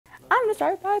I'm gonna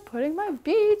start by putting my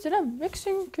beads in a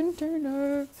mixing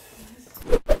container.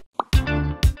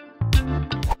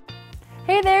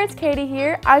 Hey there, it's Katie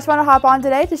here. I just want to hop on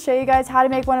today to show you guys how to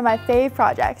make one of my fave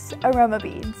projects, Aroma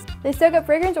Beads. They soak up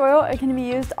fragrance oil and can be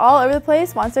used all over the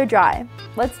place once they're dry.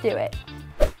 Let's do it.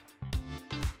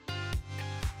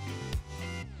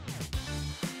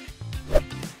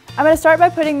 I'm going to start by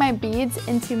putting my beads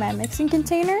into my mixing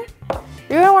container.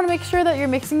 You're going to want to make sure that your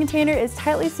mixing container is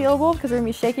tightly sealable because we're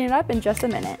going to be shaking it up in just a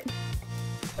minute.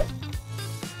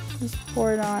 Just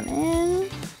pour it on in.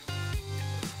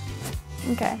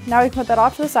 Okay, now we can put that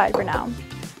off to the side for now.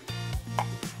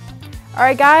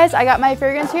 Alright guys, I got my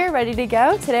fragrance here ready to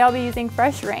go. Today I'll be using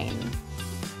Fresh Rain.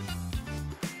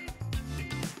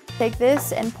 Take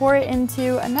this and pour it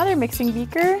into another mixing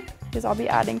beaker because I'll be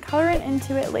adding colorant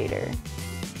into it later.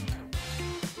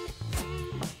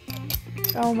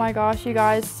 Oh my gosh, you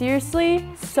guys, seriously,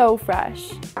 so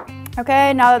fresh.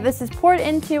 Okay, now that this is poured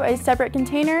into a separate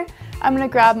container, I'm going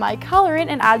to grab my colorant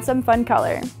and add some fun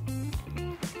color.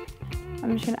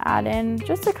 I'm just going to add in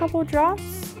just a couple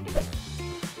drops.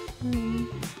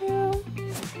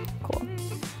 Cool.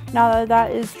 Now that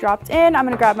that is dropped in, I'm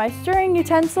going to grab my stirring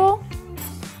utensil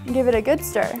and give it a good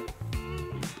stir.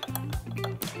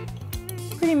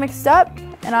 Pretty mixed up,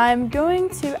 and I'm going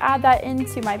to add that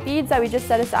into my beads that we just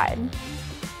set aside.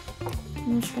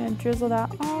 I'm just going to drizzle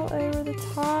that all over the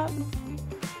top.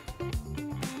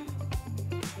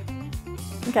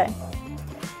 Okay.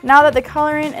 Now that the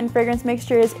colorant and fragrance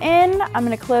mixture is in, I'm going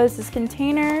to close this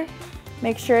container,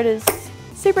 make sure it is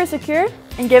super secure,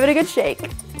 and give it a good shake.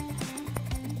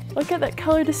 Look at that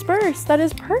color disperse. That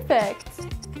is perfect.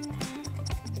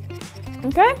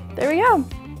 Okay, there we go.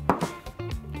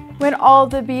 When all of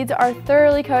the beads are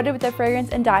thoroughly coated with the fragrance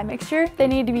and dye mixture, they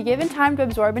need to be given time to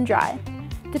absorb and dry.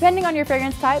 Depending on your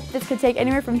fragrance type, this could take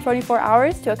anywhere from 24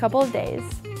 hours to a couple of days.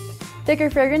 Thicker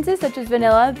fragrances such as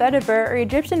vanilla, vetiver, or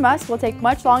Egyptian musk will take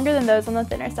much longer than those on the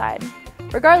thinner side.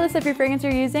 Regardless of your fragrance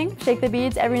you're using, shake the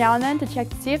beads every now and then to check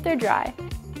to see if they're dry.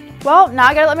 Well, now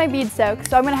I gotta let my beads soak,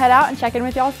 so I'm gonna head out and check in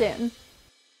with y'all soon.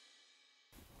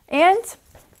 And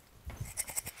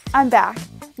I'm back.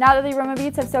 Now that the Aroma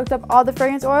Beads have soaked up all the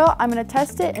fragrance oil, I'm gonna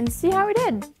test it and see how we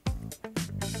did.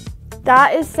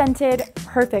 That is scented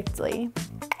perfectly.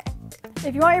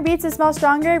 If you want your beads to smell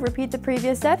stronger, repeat the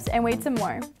previous steps and wait some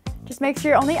more. Just make sure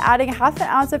you're only adding ½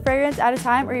 ounce of fragrance at a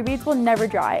time or your beads will never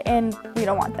dry, and we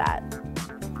don't want that.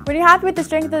 When you're happy with the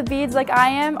strength of the beads like I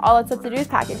am, all it's left to do is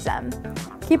package them.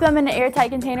 Keep them in an airtight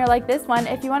container like this one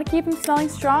if you want to keep them smelling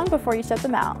strong before you ship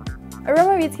them out.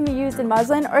 Aroma Beads can be used in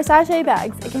muslin or sachet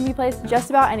bags. It can be placed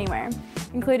just about anywhere,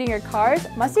 including your cars,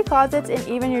 musty closets, and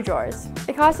even your drawers.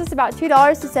 It costs us about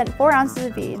 $2 to scent 4 ounces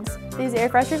of beads. These air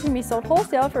fresheners can be sold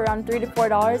wholesale for around $3 to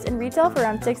 $4 and retail for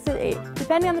around $6 to $8,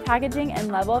 depending on the packaging and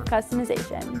level of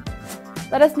customization.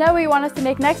 Let us know what you want us to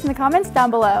make next in the comments down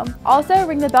below. Also,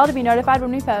 ring the bell to be notified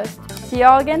when we post. See you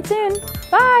all again soon.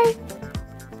 Bye!